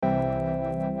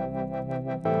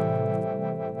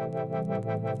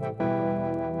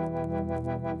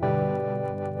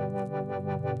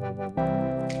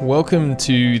Welcome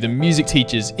to the Music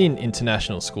Teachers in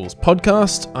International Schools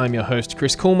podcast. I'm your host,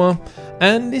 Chris Koelma,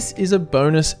 and this is a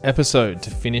bonus episode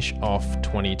to finish off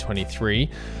 2023.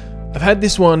 I've had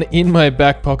this one in my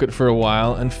back pocket for a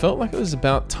while and felt like it was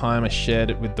about time I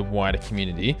shared it with the wider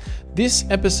community. This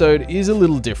episode is a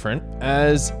little different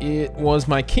as it was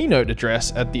my keynote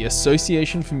address at the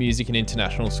Association for Music in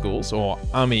International Schools, or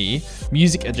AMI,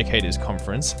 Music Educators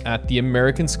Conference at the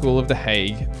American School of The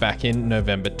Hague back in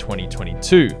November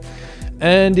 2022.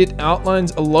 And it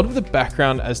outlines a lot of the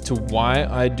background as to why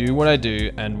I do what I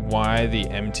do and why the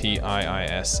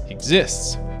MTIIS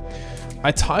exists.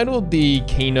 I titled the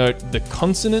keynote "The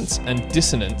Consonance and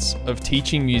Dissonance of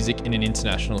Teaching Music in an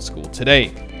International School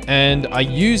Today," and I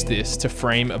used this to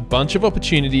frame a bunch of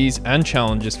opportunities and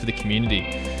challenges for the community.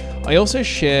 I also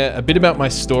share a bit about my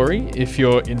story if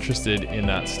you're interested in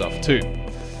that stuff too.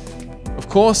 Of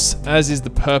course, as is the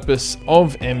purpose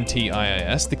of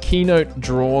MTIIS, the keynote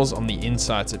draws on the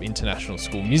insights of international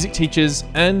school music teachers,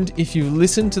 and if you've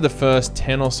listened to the first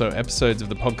 10 or so episodes of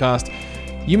the podcast,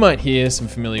 you might hear some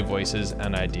familiar voices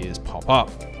and ideas pop up.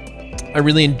 I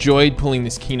really enjoyed pulling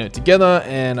this keynote together,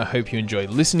 and I hope you enjoyed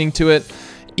listening to it.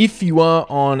 If you are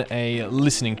on a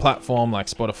listening platform like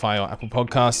Spotify or Apple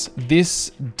Podcasts, this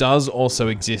does also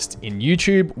exist in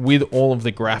YouTube with all of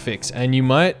the graphics, and you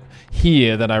might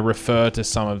hear that I refer to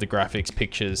some of the graphics,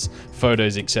 pictures,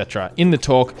 photos, etc. in the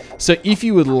talk. So if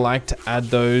you would like to add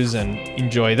those and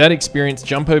enjoy that experience,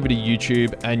 jump over to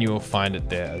YouTube and you will find it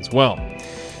there as well.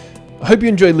 I hope you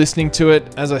enjoyed listening to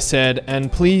it, as I said,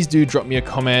 and please do drop me a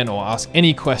comment or ask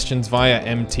any questions via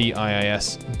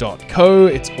mtiis.co.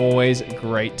 It's always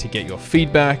great to get your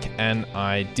feedback and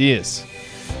ideas.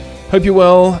 Hope you're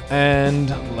well, and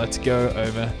let's go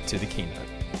over to the keynote.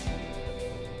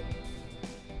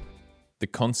 The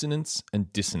consonance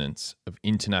and dissonance of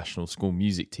international school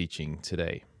music teaching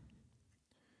today.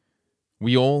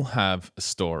 We all have a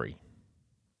story.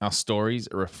 Our stories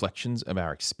are reflections of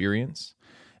our experience,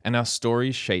 and our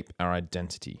stories shape our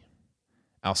identity.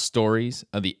 Our stories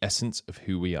are the essence of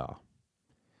who we are.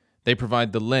 They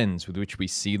provide the lens with which we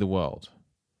see the world.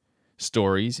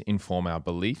 Stories inform our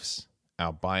beliefs,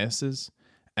 our biases,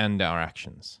 and our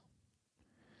actions.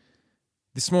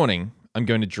 This morning, I'm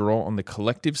going to draw on the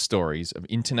collective stories of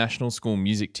international school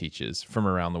music teachers from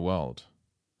around the world.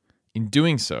 In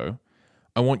doing so,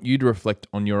 I want you to reflect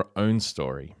on your own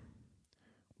story.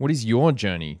 What is your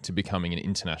journey to becoming an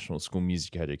international school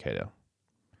music educator?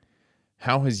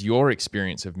 How has your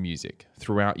experience of music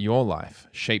throughout your life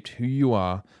shaped who you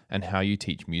are and how you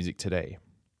teach music today?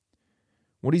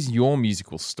 What is your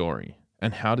musical story,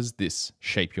 and how does this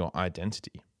shape your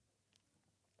identity?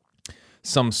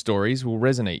 Some stories will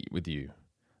resonate with you,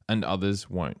 and others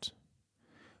won't.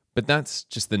 But that's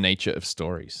just the nature of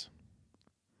stories.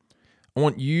 I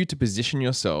want you to position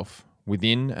yourself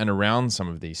within and around some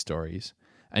of these stories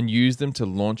and use them to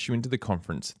launch you into the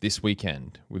conference this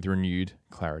weekend with renewed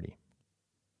clarity.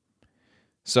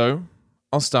 So,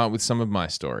 I'll start with some of my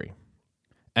story.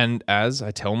 And as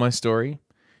I tell my story,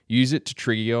 use it to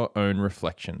trigger your own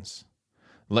reflections.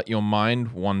 Let your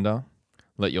mind wander,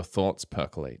 let your thoughts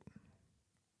percolate.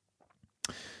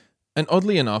 And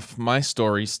oddly enough, my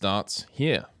story starts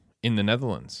here, in the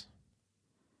Netherlands.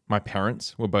 My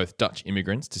parents were both Dutch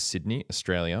immigrants to Sydney,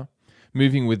 Australia,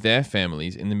 moving with their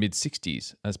families in the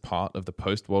mid-60s as part of the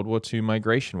post-World War II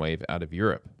migration wave out of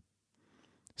Europe.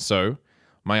 So,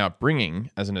 my upbringing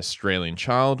as an Australian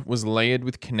child was layered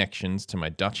with connections to my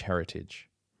Dutch heritage.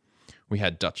 We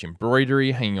had Dutch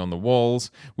embroidery hanging on the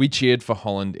walls, we cheered for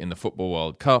Holland in the Football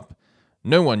World Cup,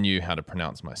 no one knew how to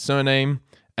pronounce my surname,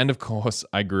 and of course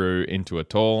I grew into a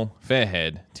tall,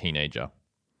 fair-haired teenager.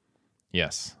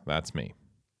 Yes, that's me.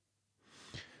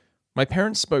 My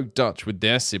parents spoke Dutch with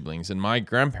their siblings and my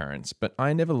grandparents, but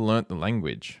I never learnt the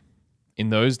language.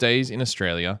 In those days in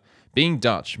Australia, being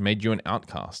Dutch made you an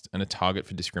outcast and a target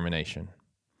for discrimination.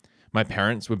 My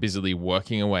parents were busily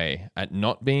working away at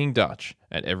not being Dutch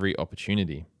at every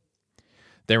opportunity.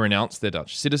 They renounced their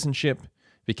Dutch citizenship,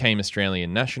 became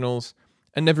Australian nationals,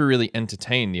 and never really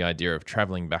entertained the idea of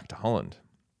travelling back to Holland.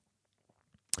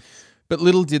 But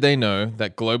little did they know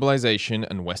that globalization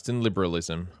and Western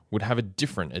liberalism would have a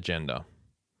different agenda.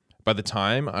 By the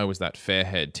time I was that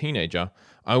fair-haired teenager,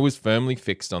 I was firmly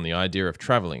fixed on the idea of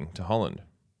travelling to Holland.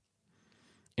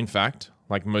 In fact,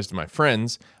 like most of my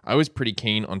friends, I was pretty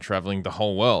keen on travelling the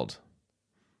whole world.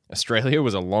 Australia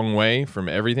was a long way from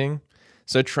everything,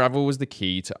 so travel was the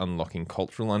key to unlocking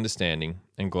cultural understanding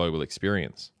and global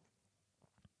experience.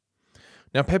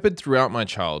 Now, peppered throughout my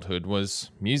childhood was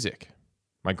music.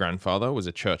 My grandfather was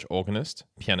a church organist,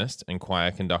 pianist, and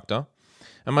choir conductor,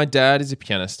 and my dad is a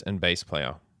pianist and bass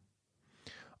player.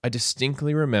 I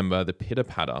distinctly remember the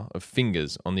pitter-patter of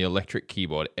fingers on the electric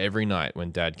keyboard every night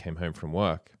when Dad came home from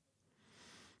work.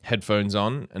 Headphones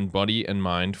on and body and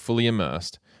mind fully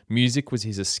immersed, music was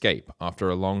his escape after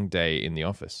a long day in the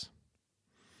office.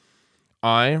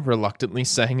 I reluctantly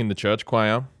sang in the church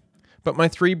choir, but my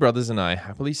 3 brothers and I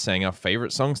happily sang our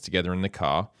favourite songs together in the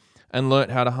car and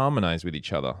learnt how to harmonise with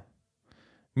each other.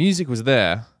 Music was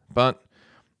there, but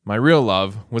my real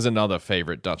love was another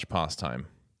favourite Dutch pastime,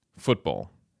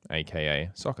 football, aka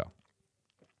soccer.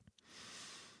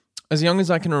 As young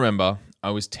as I can remember,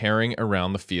 I was tearing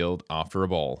around the field after a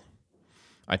ball.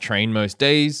 I trained most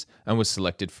days and was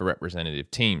selected for representative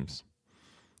teams.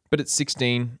 But at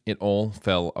 16, it all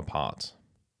fell apart.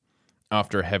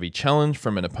 After a heavy challenge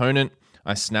from an opponent,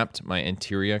 I snapped my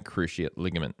anterior cruciate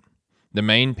ligament, the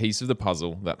main piece of the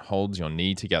puzzle that holds your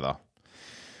knee together.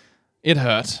 It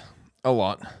hurt a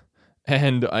lot,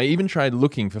 and I even tried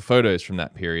looking for photos from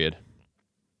that period.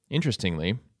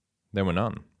 Interestingly, there were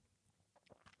none.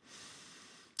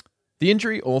 The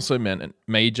injury also meant a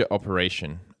major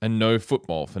operation and no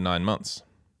football for 9 months.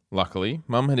 Luckily,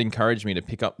 Mum had encouraged me to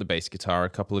pick up the bass guitar a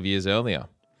couple of years earlier.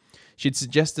 She'd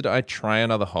suggested I try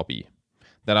another hobby,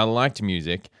 that I liked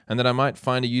music and that I might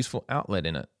find a useful outlet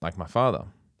in it, like my father.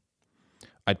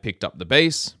 I'd picked up the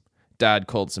bass, Dad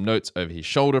called some notes over his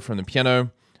shoulder from the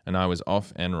piano, and I was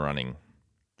off and running.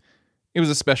 It was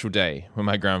a special day when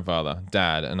my grandfather,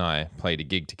 Dad, and I played a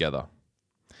gig together.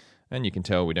 And you can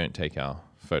tell we don't take our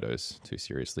photos too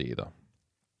seriously either.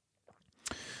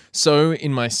 So,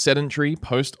 in my sedentary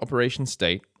post-operation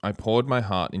state, I poured my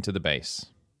heart into the bass.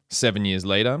 7 years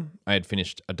later, I had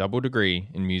finished a double degree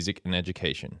in music and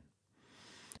education.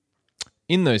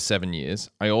 In those 7 years,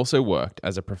 I also worked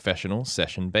as a professional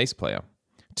session bass player,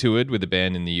 toured with a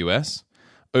band in the US,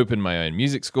 opened my own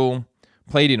music school,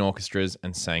 played in orchestras,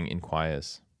 and sang in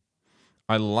choirs.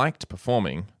 I liked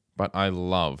performing, but I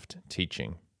loved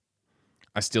teaching.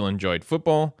 I still enjoyed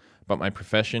football, but my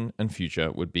profession and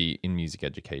future would be in music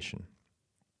education.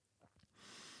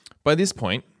 By this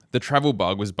point, the travel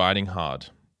bug was biting hard.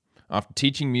 After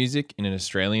teaching music in an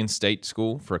Australian state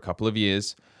school for a couple of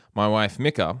years, my wife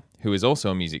Mika, who is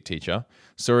also a music teacher,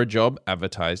 saw a job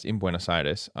advertised in Buenos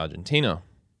Aires, Argentina.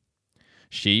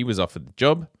 She was offered the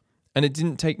job, and it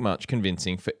didn't take much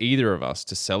convincing for either of us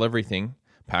to sell everything,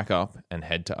 pack up, and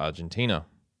head to Argentina.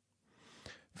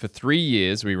 For 3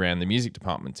 years, we ran the music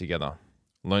department together,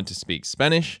 learned to speak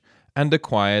Spanish, and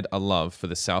acquired a love for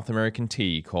the South American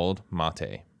tea called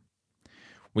mate.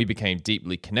 We became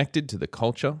deeply connected to the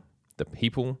culture, the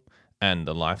people, and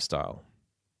the lifestyle.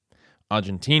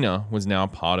 Argentina was now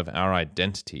part of our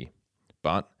identity,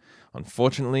 but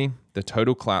unfortunately, the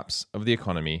total collapse of the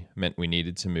economy meant we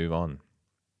needed to move on.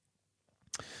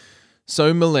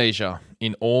 So Malaysia,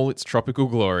 in all its tropical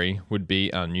glory, would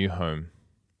be our new home.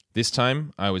 This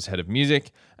time, I was head of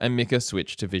music, and Mika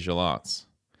switched to visual arts.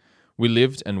 We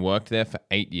lived and worked there for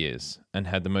 8 years, and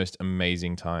had the most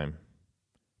amazing time.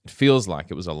 It feels like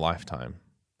it was a lifetime.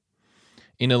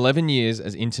 In 11 years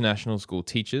as international school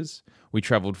teachers, we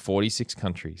travelled 46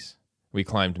 countries. We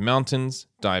climbed mountains,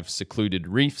 dived secluded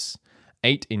reefs,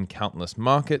 ate in countless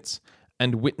markets,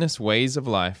 and witnessed ways of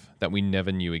life that we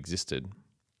never knew existed.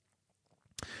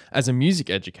 As a music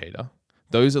educator,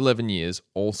 those 11 years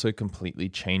also completely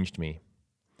changed me.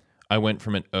 I went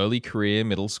from an early career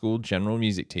middle school general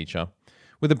music teacher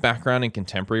with a background in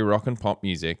contemporary rock and pop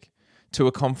music to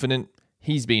a confident,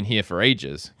 he's been here for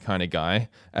ages kind of guy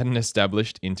at an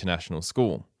established international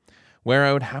school, where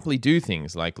I would happily do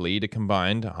things like lead a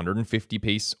combined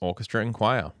 150-piece orchestra and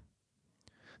choir.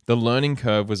 The learning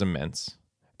curve was immense,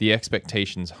 the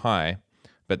expectations high,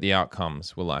 but the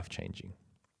outcomes were life-changing.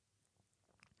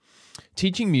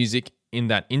 Teaching music in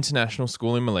that international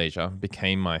school in Malaysia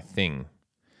became my thing.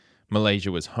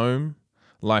 Malaysia was home,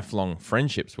 lifelong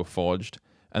friendships were forged,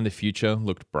 and the future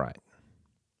looked bright.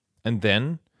 And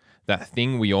then, that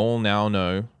thing we all now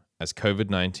know as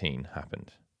COVID-19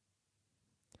 happened.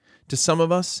 To some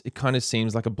of us, it kind of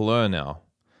seems like a blur now,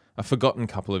 a forgotten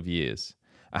couple of years,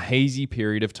 a hazy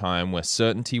period of time where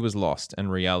certainty was lost and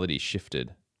reality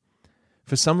shifted.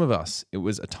 For some of us, it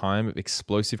was a time of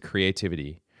explosive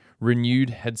creativity, renewed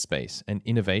headspace, and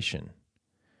innovation.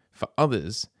 For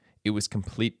others, it was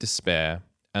complete despair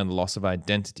and loss of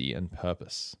identity and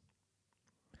purpose.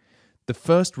 The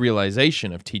first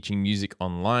realization of teaching music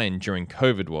online during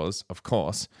COVID was, of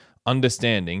course,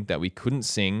 understanding that we couldn't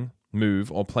sing,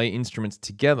 move, or play instruments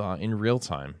together in real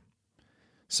time.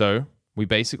 So, we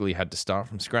basically had to start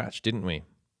from scratch, didn't we?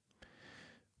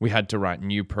 We had to write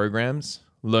new programs,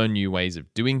 learn new ways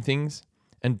of doing things,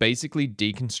 and basically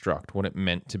deconstruct what it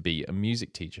meant to be a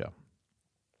music teacher.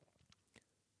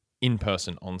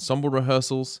 In-person ensemble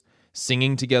rehearsals,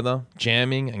 singing together,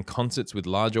 jamming, and concerts with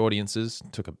large audiences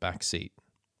took a back seat.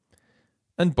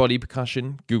 And body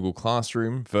percussion, Google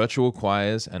Classroom, virtual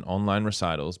choirs, and online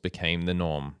recitals became the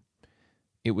norm.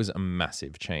 It was a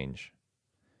massive change.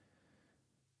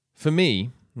 For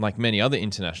me, like many other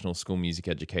international school music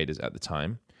educators at the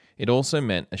time, it also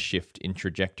meant a shift in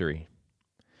trajectory.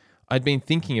 I'd been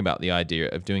thinking about the idea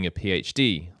of doing a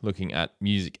PhD looking at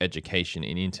music education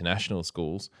in international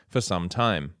schools for some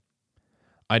time.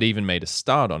 I'd even made a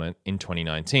start on it in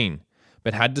 2019,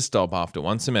 but had to stop after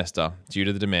one semester due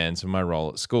to the demands of my role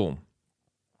at school.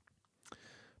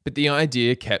 But the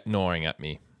idea kept gnawing at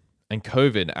me, and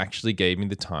COVID actually gave me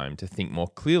the time to think more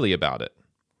clearly about it.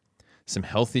 Some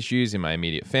health issues in my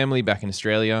immediate family back in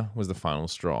Australia was the final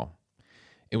straw.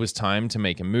 It was time to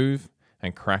make a move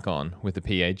and crack on with a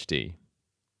PhD.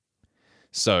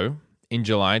 So, in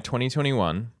July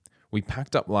 2021, we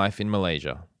packed up life in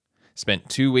Malaysia, spent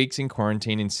 2 weeks in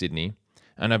quarantine in Sydney,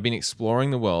 and I've been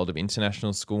exploring the world of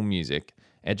international school music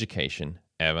education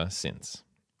ever since.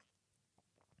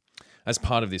 As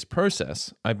part of this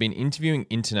process, I've been interviewing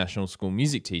international school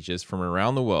music teachers from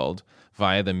around the world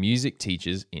via the Music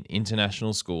Teachers in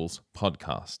International Schools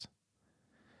podcast.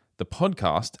 The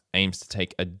podcast aims to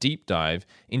take a deep dive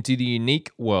into the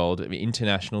unique world of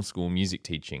international school music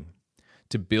teaching,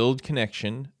 to build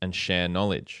connection and share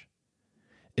knowledge.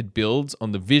 It builds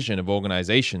on the vision of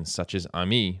organizations such as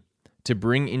AMI to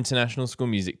bring international school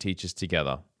music teachers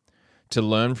together, to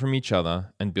learn from each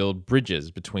other and build bridges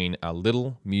between our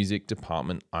little music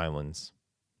department islands.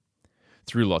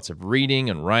 Through lots of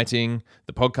reading and writing,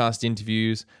 the podcast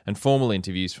interviews, and formal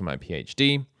interviews for my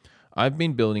PhD, I've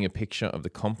been building a picture of the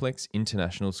complex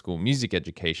international school music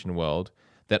education world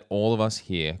that all of us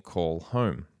here call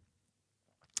home.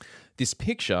 This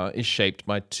picture is shaped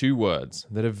by two words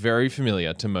that are very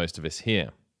familiar to most of us here: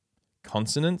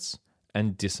 consonance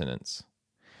and dissonance.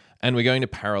 And we're going to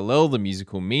parallel the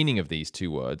musical meaning of these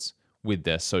two words with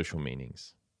their social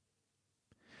meanings.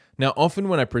 Now, often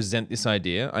when I present this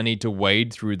idea, I need to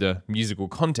wade through the musical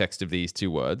context of these two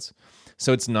words,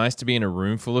 so it's nice to be in a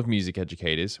room full of music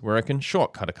educators where I can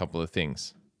shortcut a couple of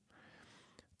things.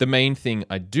 The main thing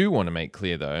I do want to make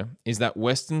clear, though, is that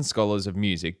Western scholars of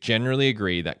music generally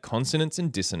agree that consonance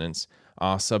and dissonance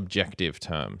are subjective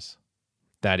terms.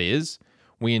 That is,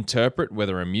 we interpret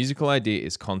whether a musical idea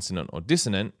is consonant or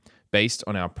dissonant based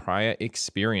on our prior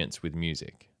experience with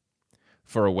music.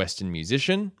 For a Western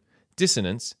musician,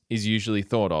 dissonance is usually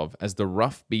thought of as the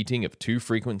rough beating of two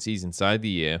frequencies inside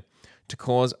the ear to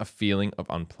cause a feeling of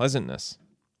unpleasantness.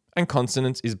 And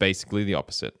consonance is basically the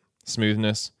opposite: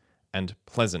 smoothness and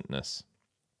pleasantness.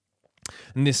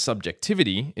 And this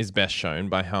subjectivity is best shown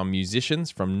by how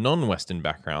musicians from non-Western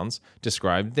backgrounds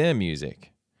describe their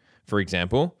music. For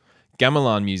example,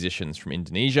 gamelan musicians from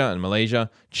Indonesia and Malaysia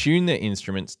tune their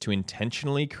instruments to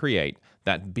intentionally create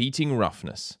that beating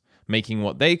roughness, making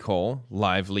what they call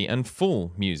lively and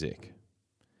full music.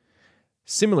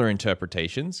 Similar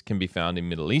interpretations can be found in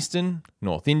Middle Eastern,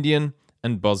 North Indian,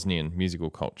 and Bosnian musical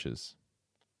cultures.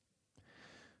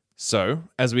 So,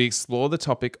 as we explore the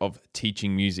topic of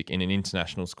teaching music in an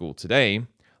international school today,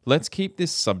 let's keep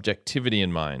this subjectivity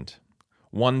in mind.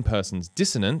 One person's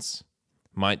dissonance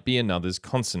might be another's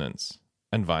consonance,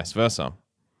 and vice versa.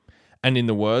 And in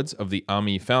the words of the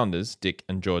AMI founders, Dick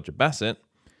and Georgia Bassett,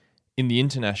 in the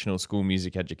international school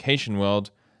music education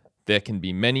world, there can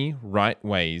be many right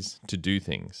ways to do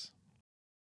things.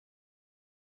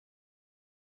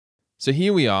 So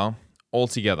here we are, all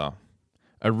together,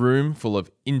 a room full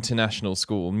of international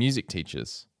school music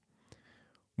teachers.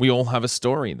 We all have a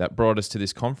story that brought us to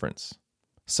this conference.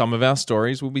 Some of our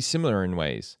stories will be similar in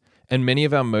ways, and many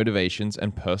of our motivations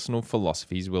and personal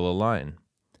philosophies will align.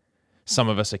 Some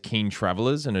of us are keen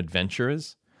travelers and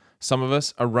adventurers. Some of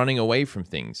us are running away from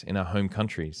things in our home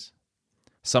countries.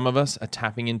 Some of us are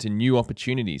tapping into new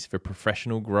opportunities for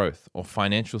professional growth or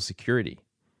financial security.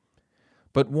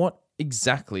 But what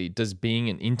exactly does being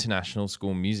an international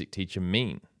school music teacher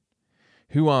mean?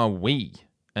 Who are we,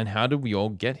 and how did we all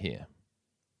get here?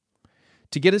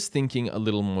 To get us thinking a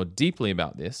little more deeply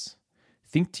about this,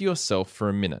 think to yourself for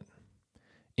a minute.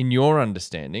 In your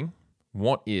understanding,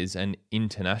 what is an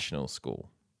international school?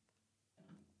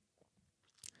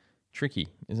 Tricky,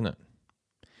 isn't it?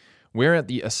 We're at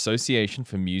the Association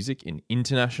for Music in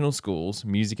International Schools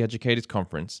Music Educators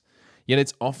Conference, yet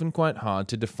it's often quite hard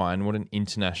to define what an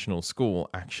international school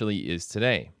actually is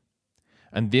today.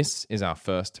 And this is our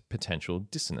first potential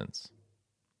dissonance.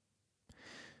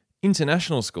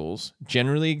 International schools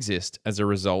generally exist as a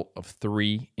result of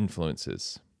three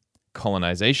influences: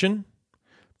 colonization,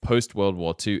 post-World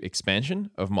War II expansion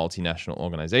of multinational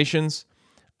organizations,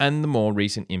 and the more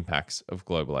recent impacts of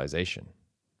globalization.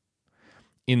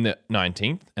 In the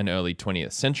 19th and early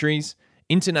 20th centuries,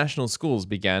 international schools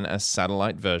began as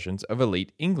satellite versions of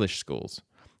elite English schools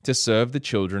to serve the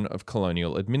children of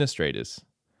colonial administrators.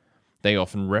 They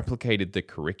often replicated the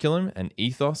curriculum and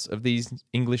ethos of these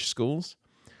English schools,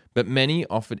 but many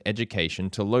offered education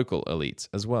to local elites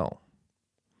as well.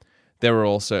 There were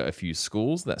also a few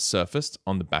schools that surfaced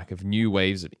on the back of new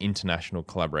waves of international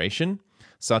collaboration,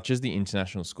 such as the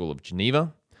International School of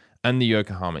Geneva and the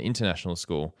Yokohama International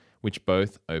School, which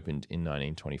both opened in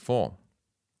 1924.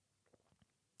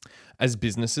 As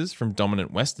businesses from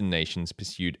dominant Western nations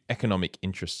pursued economic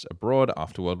interests abroad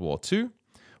after World War II,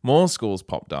 more schools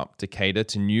popped up to cater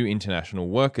to new international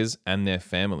workers and their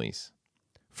families.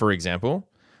 For example,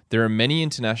 there are many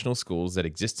international schools that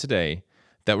exist today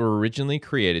that were originally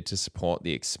created to support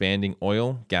the expanding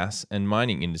oil, gas, and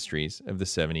mining industries of the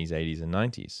 70s, 80s, and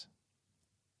 90s.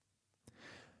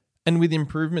 And with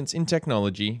improvements in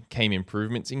technology came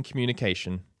improvements in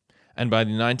communication, and by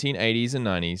the 1980s and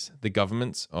 90s, the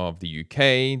governments of the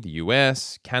UK, the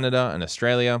US, Canada, and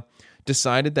Australia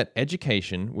decided that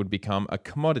education would become a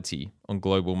commodity on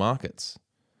global markets.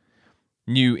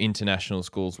 New international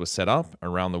schools were set up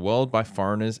around the world by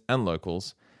foreigners and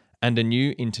locals, and a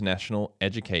new international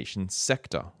education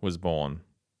sector was born.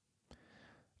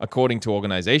 According to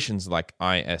organizations like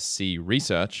ISC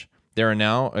Research, there are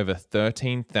now over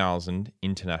 13,000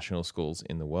 international schools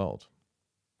in the world.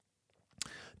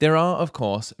 There are, of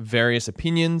course, various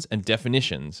opinions and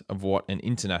definitions of what an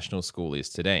international school is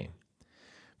today.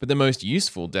 But the most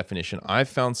useful definition I've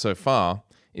found so far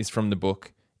is from the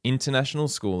book International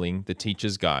Schooling, The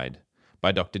Teacher's Guide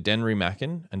by Dr. Denry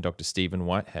Mackin and Dr. Stephen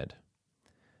Whitehead.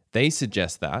 They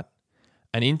suggest that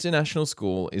an international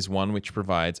school is one which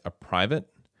provides a private,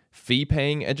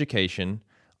 fee-paying education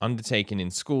undertaken in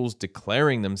schools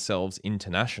declaring themselves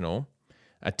international,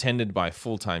 attended by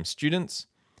full-time students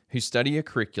who study a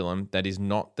curriculum that is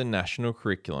not the national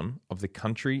curriculum of the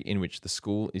country in which the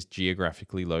school is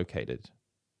geographically located.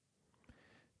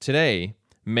 Today,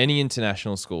 many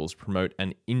international schools promote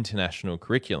an international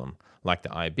curriculum, like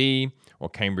the IB or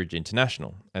Cambridge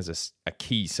International, as a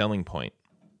key selling point.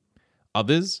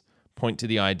 Others point to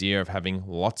the idea of having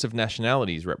lots of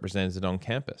nationalities represented on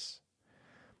campus.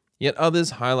 Yet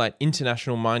others highlight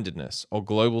international mindedness or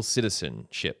global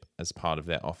citizenship as part of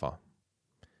their offer.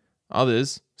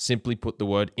 Others simply put the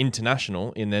word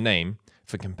international in their name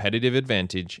for competitive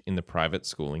advantage in the private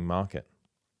schooling market.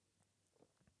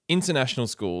 International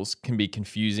schools can be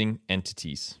confusing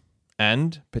entities,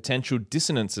 and potential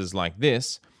dissonances like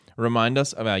this remind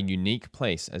us of our unique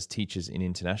place as teachers in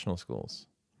international schools.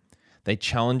 They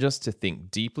challenge us to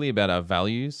think deeply about our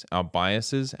values, our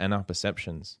biases, and our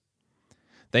perceptions.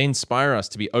 They inspire us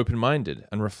to be open-minded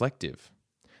and reflective.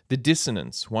 The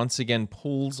dissonance once again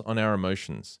pulls on our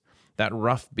emotions, that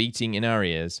rough beating in our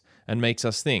ears, and makes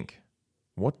us think,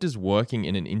 what does working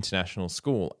in an international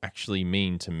school actually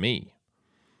mean to me?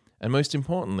 And most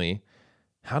importantly,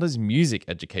 how does music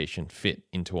education fit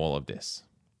into all of this?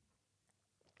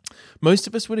 Most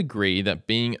of us would agree that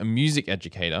being a music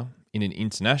educator in an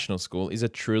international school is a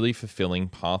truly fulfilling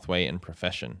pathway and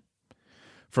profession.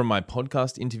 From my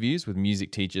podcast interviews with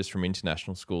music teachers from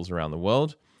international schools around the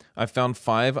world, I've found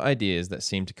 5 ideas that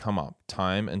seem to come up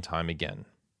time and time again.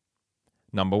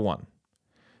 Number 1.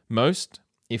 Most,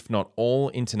 if not all,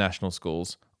 international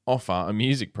schools offer a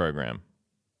music program.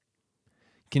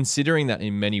 Considering that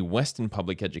in many Western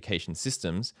public education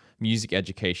systems, music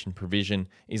education provision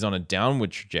is on a downward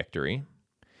trajectory,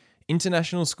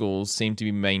 international schools seem to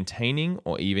be maintaining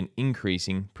or even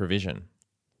increasing provision.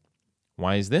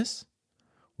 Why is this?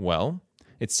 Well,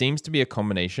 it seems to be a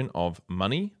combination of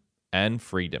money and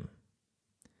freedom.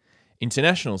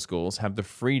 International schools have the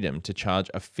freedom to charge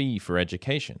a fee for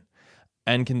education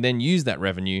and can then use that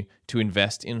revenue to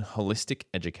invest in holistic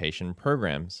education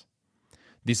programs.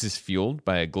 This is fueled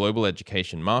by a global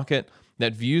education market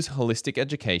that views holistic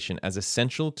education as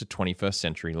essential to 21st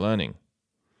century learning.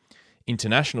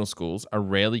 International schools are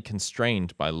rarely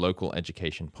constrained by local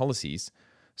education policies,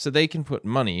 so they can put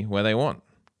money where they want.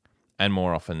 And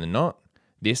more often than not,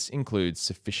 this includes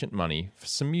sufficient money for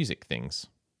some music things.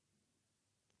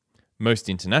 Most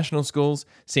international schools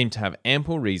seem to have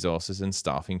ample resources and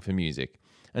staffing for music,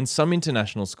 and some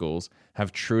international schools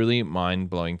have truly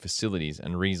mind-blowing facilities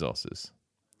and resources.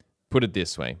 Put it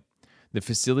this way, the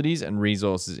facilities and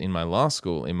resources in my last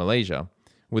school in Malaysia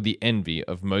were the envy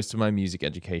of most of my music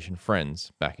education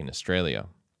friends back in Australia.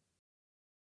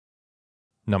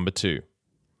 Number 2.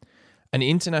 An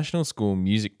international school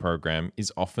music program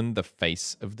is often the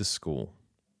face of the school.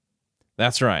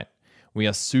 That's right. We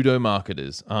are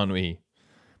pseudo-marketers, aren't we?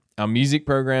 Our music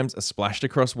programs are splashed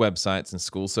across websites and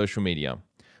school social media.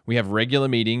 We have regular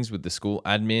meetings with the school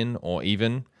admin or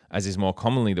even, as is more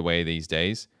commonly the way these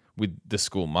days, with the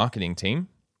school marketing team.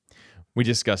 We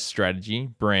discuss strategy,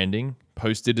 branding,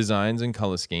 poster designs and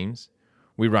color schemes.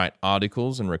 We write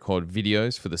articles and record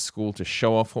videos for the school to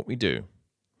show off what we do.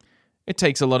 It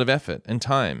takes a lot of effort and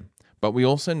time, but we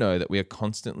also know that we are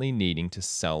constantly needing to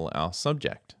sell our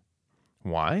subject.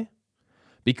 Why?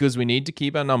 Because we need to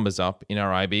keep our numbers up in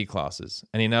our IB classes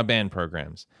and in our band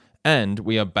programs, and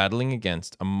we are battling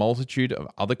against a multitude of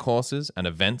other courses and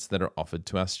events that are offered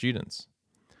to our students.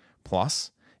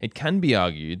 Plus, it can be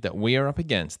argued that we are up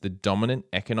against the dominant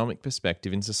economic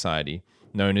perspective in society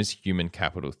known as human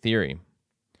capital theory.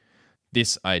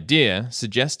 This idea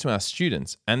suggests to our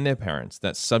students and their parents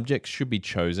that subjects should be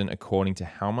chosen according to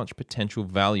how much potential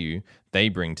value they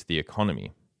bring to the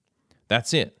economy.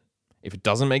 That's it. If it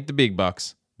doesn't make the big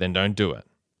bucks, then don't do it.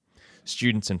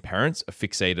 Students and parents are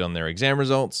fixated on their exam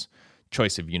results,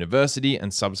 choice of university,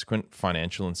 and subsequent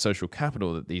financial and social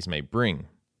capital that these may bring.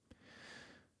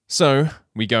 So,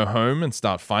 we go home and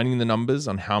start finding the numbers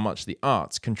on how much the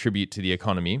arts contribute to the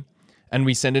economy, and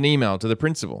we send an email to the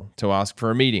principal to ask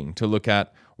for a meeting to look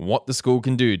at what the school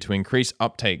can do to increase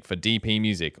uptake for DP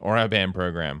music or our band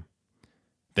program.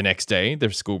 The next day,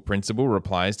 the school principal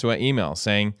replies to our email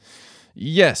saying,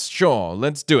 "Yes, sure,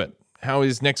 let's do it. How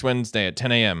is next Wednesday at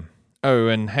 10 a.m? Oh,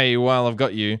 and hey, while I've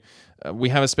got you, we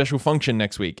have a special function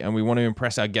next week and we want to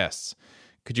impress our guests.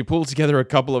 Could you pull together a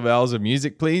couple of hours of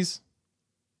music, please?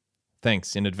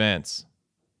 Thanks in advance."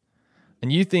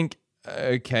 And you think,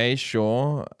 okay,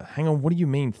 sure. Hang on, what do you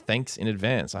mean, thanks in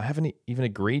advance? I haven't even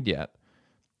agreed yet.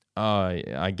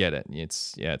 I get it.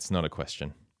 It's not a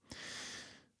question.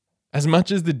 As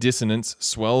much as the dissonance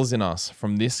swells in us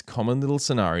from this common little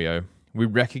scenario, we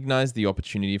recognize the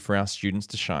opportunity for our students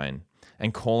to shine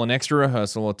and call an extra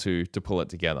rehearsal or two to pull it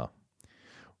together.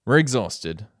 We're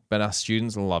exhausted, but our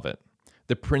students love it.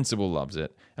 The principal loves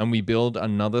it, and we build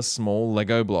another small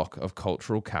Lego block of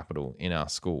cultural capital in our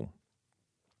school.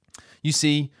 You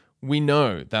see, we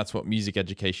know that's what music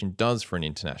education does for an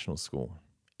international school.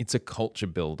 It's a culture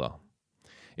builder.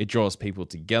 It draws people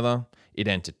together, it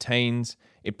entertains,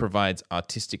 it provides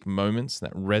artistic moments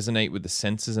that resonate with the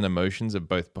senses and emotions of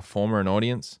both performer and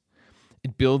audience.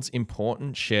 It builds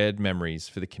important shared memories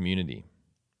for the community.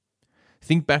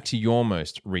 Think back to your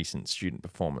most recent student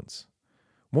performance.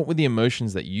 What were the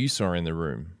emotions that you saw in the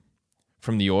room?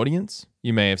 From the audience,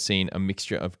 you may have seen a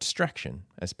mixture of distraction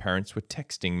as parents were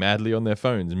texting madly on their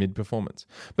phones mid-performance.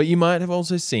 But you might have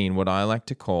also seen what I like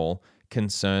to call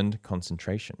concerned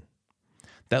concentration.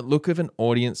 That look of an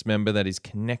audience member that is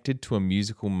connected to a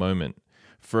musical moment,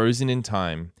 frozen in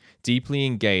time, deeply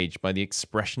engaged by the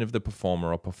expression of the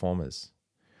performer or performers.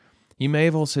 You may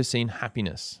have also seen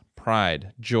happiness,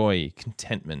 pride, joy,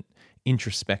 contentment,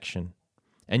 introspection.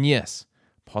 And yes,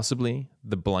 possibly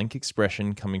the blank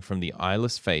expression coming from the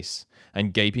eyeless face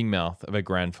and gaping mouth of a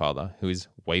grandfather who is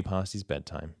way past his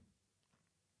bedtime.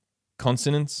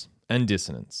 Consonance and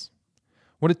dissonance.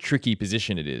 What a tricky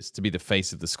position it is to be the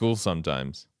face of the school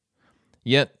sometimes.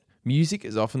 Yet, music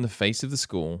is often the face of the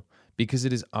school because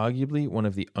it is arguably one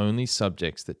of the only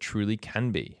subjects that truly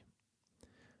can be.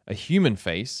 A human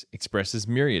face expresses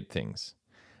myriad things,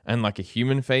 and like a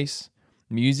human face,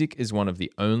 music is one of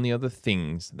the only other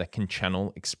things that can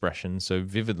channel expression so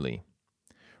vividly.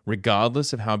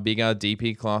 Regardless of how big our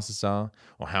DP classes are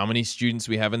or how many students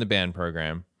we have in the band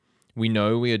program, we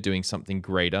know we are doing something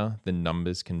greater than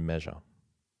numbers can measure.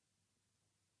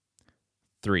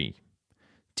 3.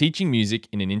 Teaching music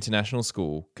in an international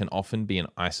school can often be an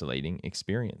isolating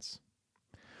experience.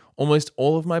 Almost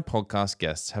all of my podcast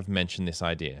guests have mentioned this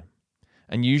idea,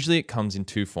 and usually it comes in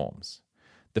two forms.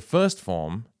 The first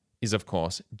form is, of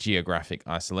course, geographic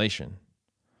isolation.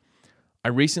 I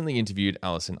recently interviewed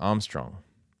Alison Armstrong.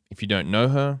 If you don't know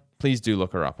her, please do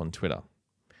look her up on Twitter.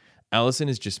 Alison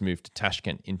has just moved to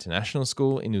Tashkent International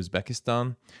School in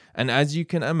Uzbekistan, and as you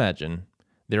can imagine,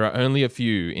 there are only a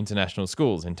few international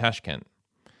schools in Tashkent.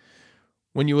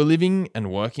 When you are living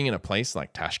and working in a place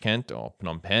like Tashkent or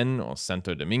Phnom Penh or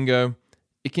Santo Domingo,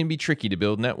 it can be tricky to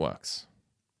build networks.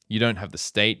 You don't have the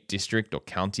state, district, or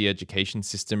county education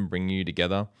system bringing you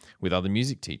together with other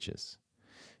music teachers.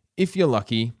 If you're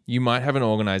lucky, you might have an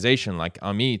organization like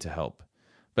AMI to help,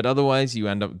 but otherwise you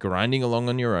end up grinding along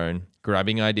on your own,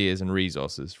 grabbing ideas and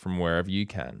resources from wherever you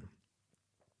can.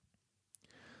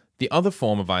 The other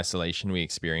form of isolation we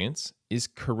experience is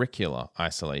curricular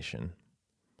isolation.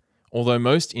 Although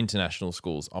most international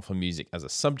schools offer music as a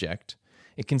subject,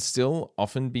 it can still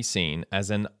often be seen as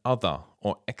an other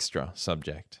or extra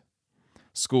subject.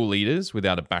 School leaders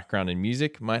without a background in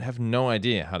music might have no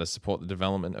idea how to support the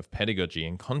development of pedagogy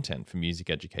and content for music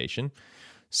education,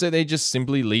 so they just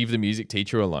simply leave the music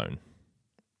teacher alone.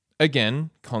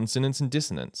 Again, consonance and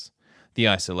dissonance. The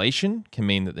isolation can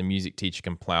mean that the music teacher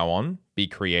can plow on, be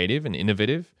creative and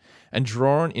innovative, and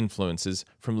draw on influences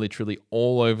from literally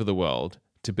all over the world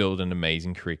to build an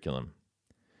amazing curriculum.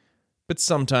 But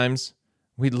sometimes,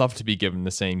 we'd love to be given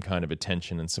the same kind of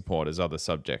attention and support as other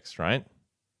subjects, right?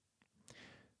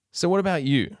 So what about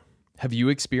you? Have you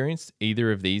experienced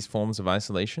either of these forms of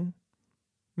isolation?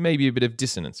 Maybe a bit of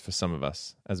dissonance for some of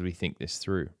us as we think this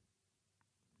through.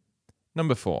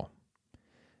 Number 4.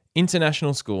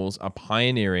 International schools are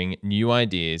pioneering new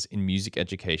ideas in music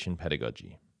education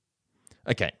pedagogy.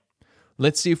 Okay,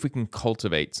 let's see if we can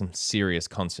cultivate some serious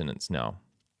consonance now.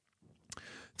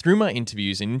 Through my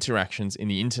interviews and interactions in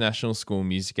the international school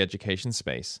music education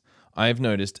space, I have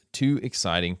noticed 2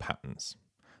 exciting patterns.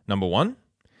 Number 1,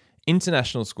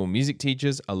 international school music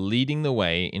teachers are leading the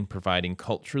way in providing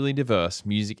culturally diverse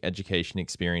music education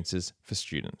experiences for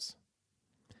students.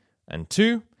 And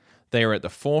 2, they are at the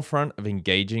forefront of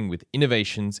engaging with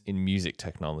innovations in music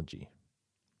technology.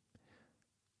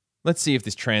 Let's see if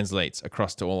this translates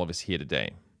across to all of us here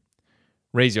today.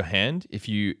 Raise your hand if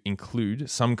you include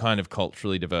some kind of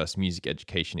culturally diverse music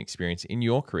education experience in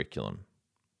your curriculum.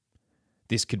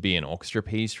 This could be an orchestra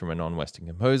piece from a non-Western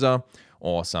composer,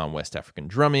 or some West African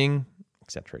drumming,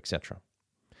 etc., etc.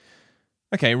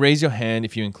 Okay, raise your hand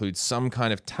if you include some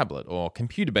kind of tablet or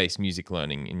computer-based music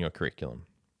learning in your curriculum.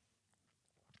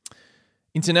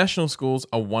 International schools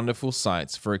are wonderful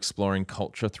sites for exploring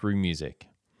culture through music.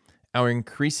 Our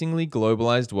increasingly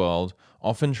globalized world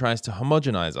often tries to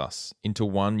homogenize us into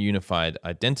one unified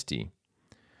identity.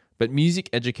 But music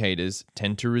educators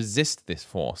tend to resist this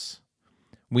force.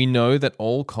 We know that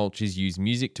all cultures use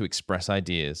music to express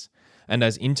ideas, and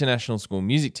as international school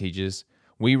music teachers,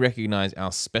 we recognize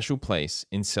our special place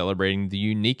in celebrating the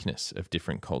uniqueness of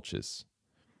different cultures.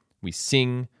 We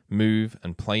sing, move,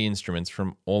 and play instruments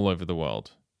from all over the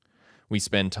world. We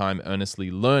spend time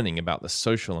earnestly learning about the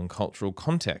social and cultural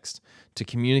context to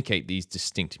communicate these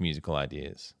distinct musical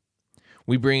ideas.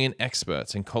 We bring in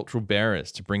experts and cultural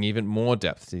bearers to bring even more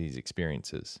depth to these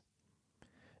experiences.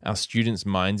 Our students'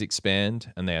 minds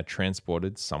expand and they are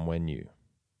transported somewhere new.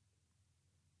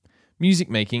 Music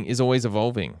making is always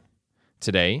evolving.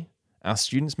 Today, our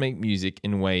students make music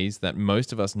in ways that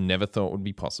most of us never thought would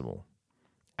be possible.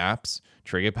 Apps,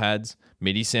 trigger pads,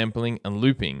 MIDI sampling, and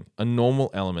looping are normal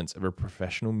elements of a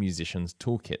professional musician's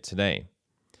toolkit today.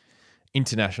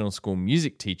 International school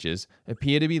music teachers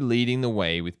appear to be leading the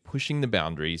way with pushing the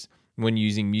boundaries when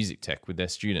using music tech with their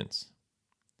students.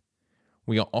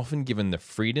 We are often given the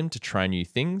freedom to try new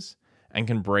things and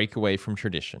can break away from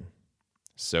tradition.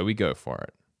 So we go for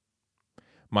it.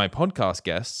 My podcast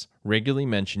guests regularly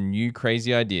mention new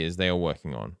crazy ideas they are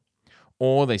working on,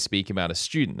 or they speak about a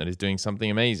student that is doing something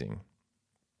amazing.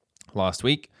 Last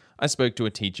week, I spoke to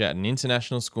a teacher at an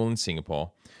international school in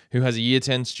Singapore who has a Year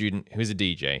 10 student who is a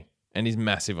DJ and is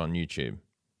massive on YouTube.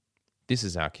 This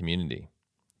is our community.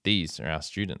 These are our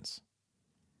students.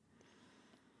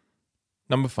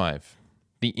 Number 5.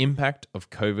 The impact of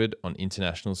COVID on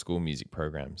international school music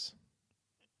programs.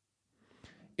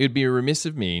 It would be remiss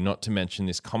of me not to mention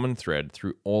this common thread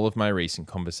through all of my recent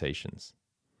conversations.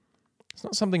 It's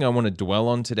not something I want to dwell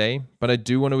on today, but I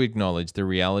do want to acknowledge the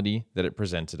reality that it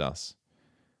presented us.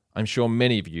 I'm sure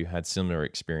many of you had similar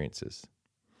experiences.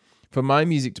 For my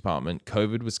music department,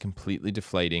 COVID was completely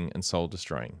deflating and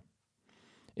soul-destroying.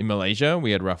 In Malaysia,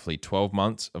 we had roughly 12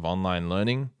 months of online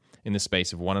learning in the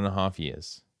space of 1.5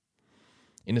 years.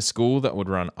 In a school that would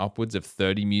run upwards of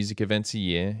 30 music events a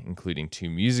year, including 2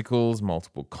 musicals,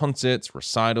 multiple concerts,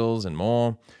 recitals, and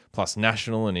more, plus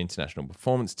national and international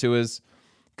performance tours,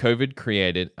 COVID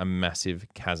created a massive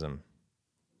chasm.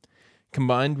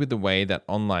 Combined with the way that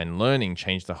online learning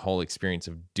changed the whole experience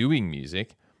of doing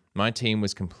music, my team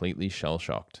was completely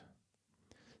shell-shocked.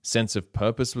 Sense of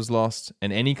purpose was lost,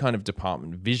 and any kind of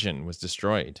department vision was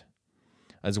destroyed.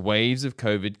 As waves of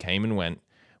COVID came and went,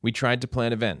 we tried to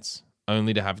plan events,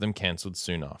 only to have them cancelled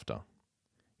soon after.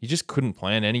 You just couldn't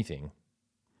plan anything.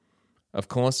 Of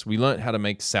course, we learnt how to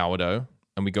make sourdough,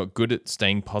 and we got good at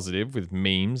staying positive with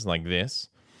memes like this,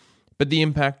 but the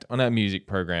impact on our music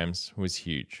programs was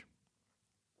huge.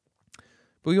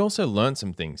 But we also learnt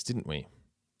some things, didn't we?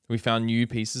 We found new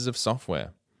pieces of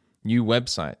software, new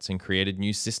websites, and created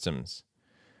new systems.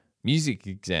 Music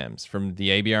exams from the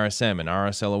ABRSM and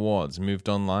RSL Awards moved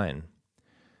online.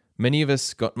 Many of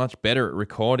us got much better at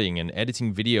recording and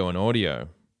editing video and audio.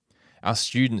 Our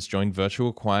students joined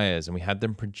virtual choirs and we had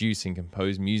them produce and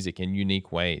compose music in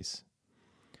unique ways.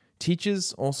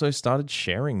 Teachers also started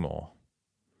sharing more.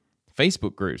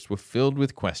 Facebook groups were filled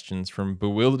with questions from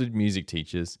bewildered music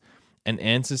teachers, and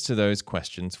answers to those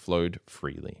questions flowed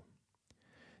freely.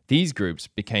 These groups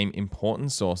became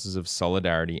important sources of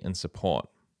solidarity and support.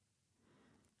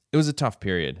 It was a tough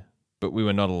period, but we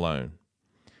were not alone.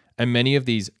 And many of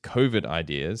these COVID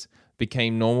ideas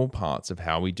became normal parts of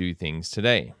how we do things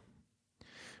today.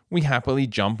 We happily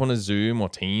jump on a Zoom or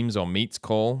Teams or Meets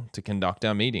call to conduct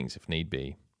our meetings if need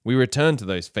be. We return to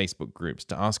those Facebook groups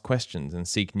to ask questions and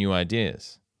seek new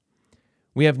ideas.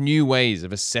 We have new ways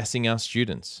of assessing our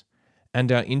students,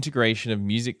 and our integration of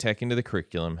music tech into the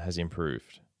curriculum has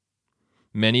improved.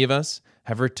 Many of us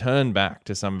have returned back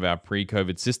to some of our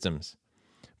pre-COVID systems,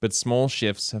 but small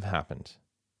shifts have happened.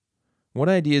 What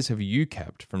ideas have you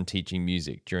kept from teaching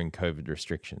music during COVID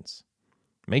restrictions?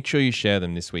 Make sure you share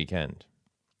them this weekend.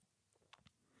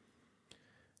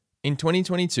 In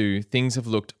 2022, things have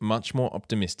looked much more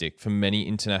optimistic for many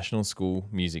international school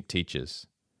music teachers.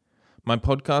 My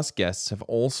podcast guests have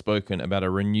all spoken about a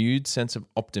renewed sense of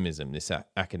optimism this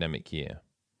academic year.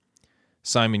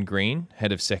 Simon Green,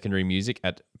 head of secondary music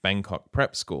at Bangkok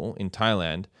Prep School in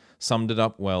Thailand, summed it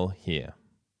up well here.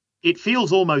 It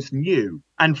feels almost new,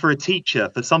 and for a teacher,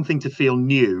 for something to feel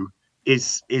new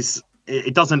is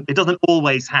it doesn't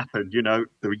always happen. You know,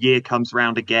 the year comes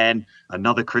round again,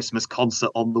 another Christmas concert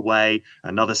on the way,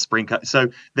 another spring. So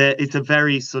it's a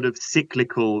very sort of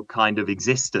cyclical kind of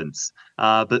existence.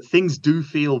 But things do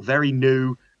feel very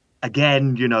new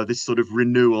again, you know, this sort of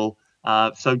renewal.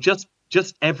 So just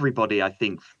everybody, I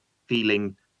think,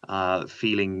 feeling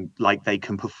like they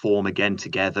can perform again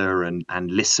together and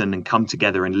listen and come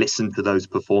together and listen to those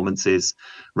performances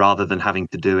rather than having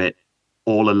to do it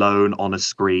all alone on a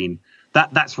screen.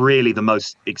 That's really the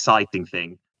most exciting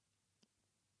thing.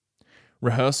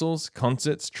 Rehearsals,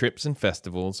 concerts, trips and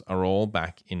festivals are all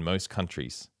back in most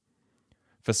countries.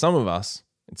 For some of us,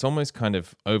 it's almost kind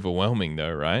of overwhelming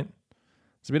though, right?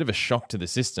 It's a bit of a shock to the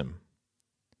system.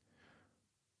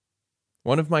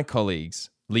 One of my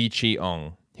colleagues, Lee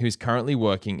Chi-ong, who is currently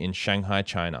working in Shanghai,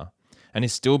 China, and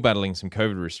is still battling some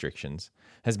COVID restrictions,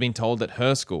 has been told that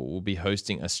her school will be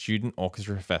hosting a student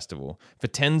orchestra festival for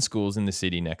 10 schools in the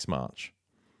city next March.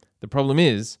 The problem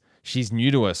is, she's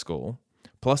new to her school,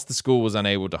 plus the school was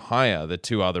unable to hire the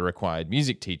 2 other required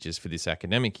music teachers for this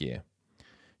academic year.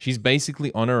 She's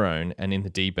basically on her own and in the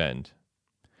deep end.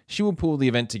 She will pull the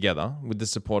event together with the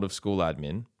support of school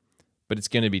admin, but it's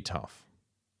going to be tough.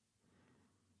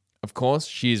 Of course,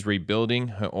 she is rebuilding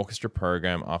her orchestra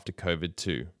program after COVID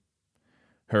too.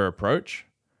 Her approach?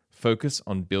 Focus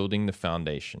on building the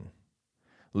foundation.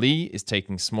 Lee is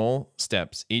taking small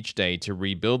steps each day to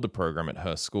rebuild the program at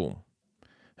her school.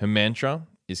 Her mantra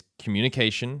is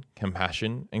communication,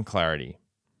 compassion, and clarity.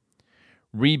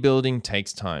 Rebuilding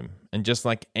takes time, and just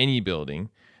like any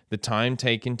building, the time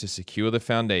taken to secure the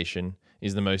foundation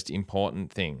is the most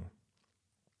important thing.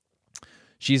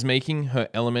 She is making her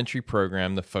elementary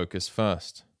program the focus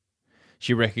first.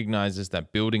 She recognizes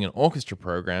that building an orchestra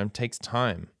program takes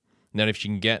time, and that if she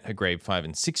can get her grade 5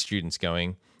 and 6 students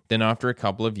going, then after a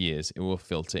couple of years, it will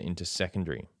filter into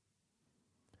secondary.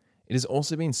 It has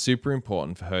also been super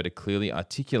important for her to clearly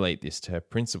articulate this to her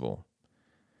principal.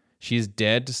 She has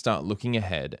dared to start looking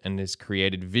ahead and has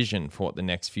created vision for what the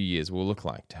next few years will look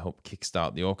like to help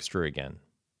kickstart the orchestra again.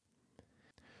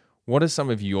 What are some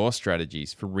of your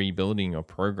strategies for rebuilding your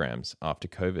programs after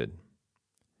COVID?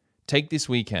 Take this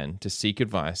weekend to seek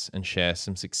advice and share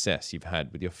some success you've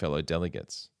had with your fellow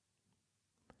delegates.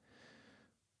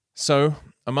 So,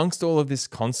 amongst all of this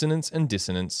consonance and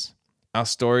dissonance, our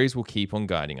stories will keep on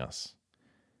guiding us.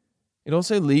 It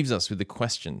also leaves us with the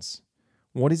questions.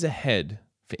 What is ahead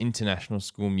for international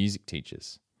school music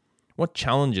teachers? What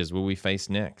challenges will we face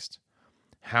next?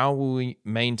 How will we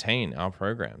maintain our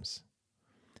programs?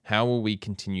 How will we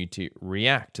continue to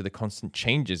react to the constant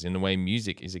changes in the way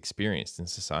music is experienced in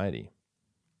society?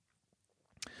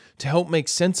 To help make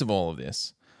sense of all of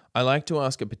this, I like to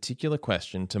ask a particular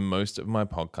question to most of my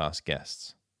podcast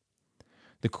guests.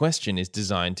 The question is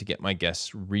designed to get my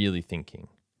guests really thinking,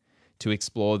 to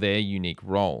explore their unique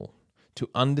role, to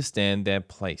understand their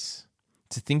place,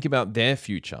 to think about their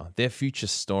future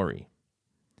story.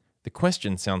 The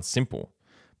question sounds simple,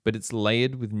 but it's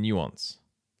layered with nuance.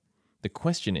 The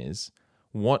question is,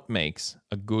 what makes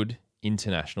a good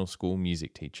international school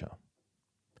music teacher?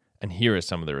 And here are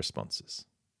some of the responses.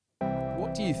 What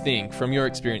What do you think, from your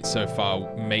experience so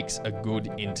far, makes a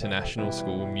good international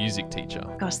school music teacher?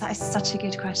 Gosh, that is such a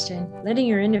good question. Letting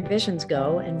your inhibitions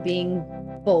go and being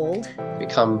bold.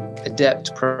 Become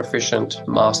adept, proficient,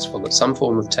 masterful at some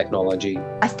form of technology.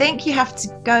 I think you have to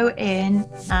go in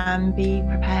and be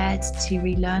prepared to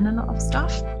relearn a lot of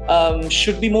stuff.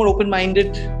 Should be more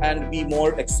open-minded and be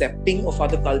more accepting of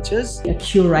other cultures. A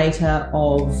curator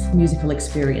of musical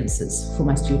experiences for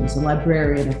my students, a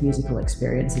librarian of musical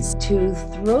experiences. To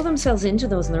throw themselves into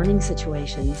those learning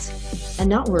situations and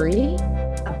not worry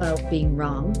about being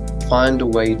wrong. Find a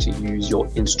way to use your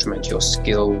instrument, your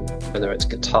skill, whether it's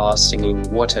guitar, singing,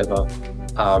 whatever,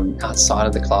 outside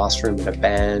of the classroom in a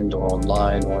band or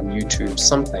online or on YouTube,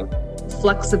 something.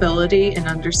 Flexibility and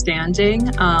understanding.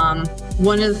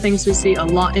 One of the things we see a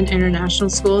lot in international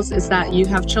schools is that you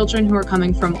have children who are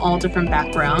coming from all different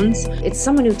backgrounds. It's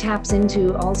someone who taps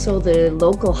into also the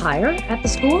local hire at the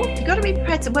school. You've got to be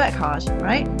prepared to work hard,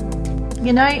 right?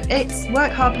 You know, it's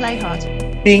work hard, play hard.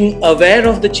 Being aware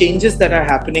of the changes that are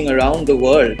happening around the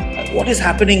world. What is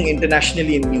happening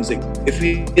internationally in music? If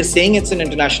we are saying it's an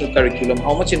international curriculum,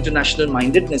 how much international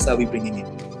mindedness are we bringing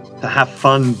in? To have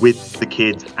fun with the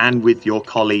kids and with your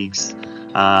colleagues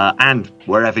and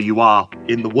wherever you are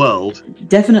in the world.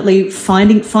 Definitely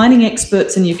finding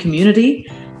experts in your community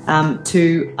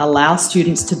to allow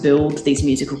students to build these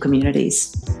musical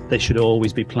communities. They should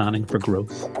always be planning for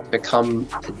growth. Become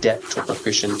adept or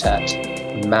proficient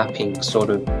at mapping sort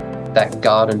of that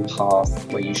garden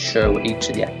path where you show each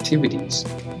of the activities.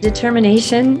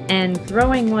 Determination and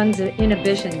throwing one's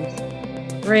inhibitions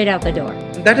right out the door.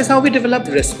 That is how we develop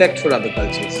respect for other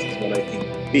cultures, is what I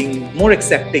think. Being more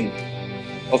accepting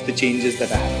of the changes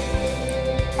that are happening.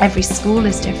 Every school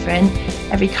is different,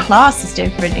 every class is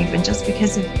different, even just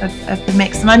because of the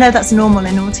mix. And I know that's normal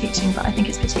in all teaching, but I think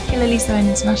it's particularly so in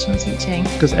international teaching.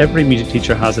 Because every music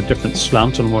teacher has a different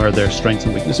slant on where their strengths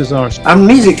and weaknesses are. And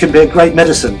music can be a great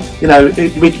medicine. You know,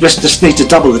 we just need to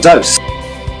double the dose.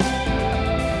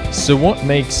 So what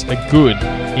makes a good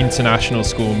international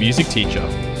school music teacher?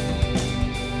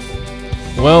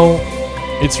 Well,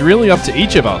 it's really up to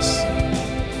each of us.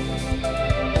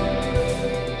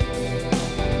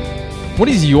 What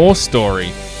is your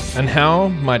story, and how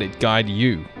might it guide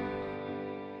you?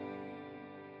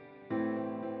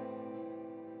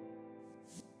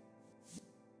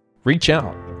 Reach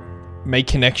out, make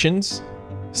connections,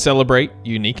 celebrate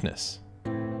uniqueness.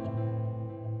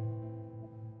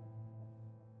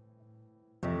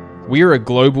 We are a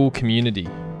global community,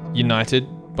 united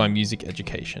by music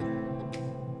education.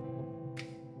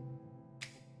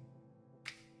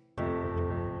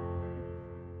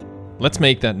 Let's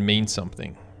make that mean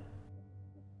something.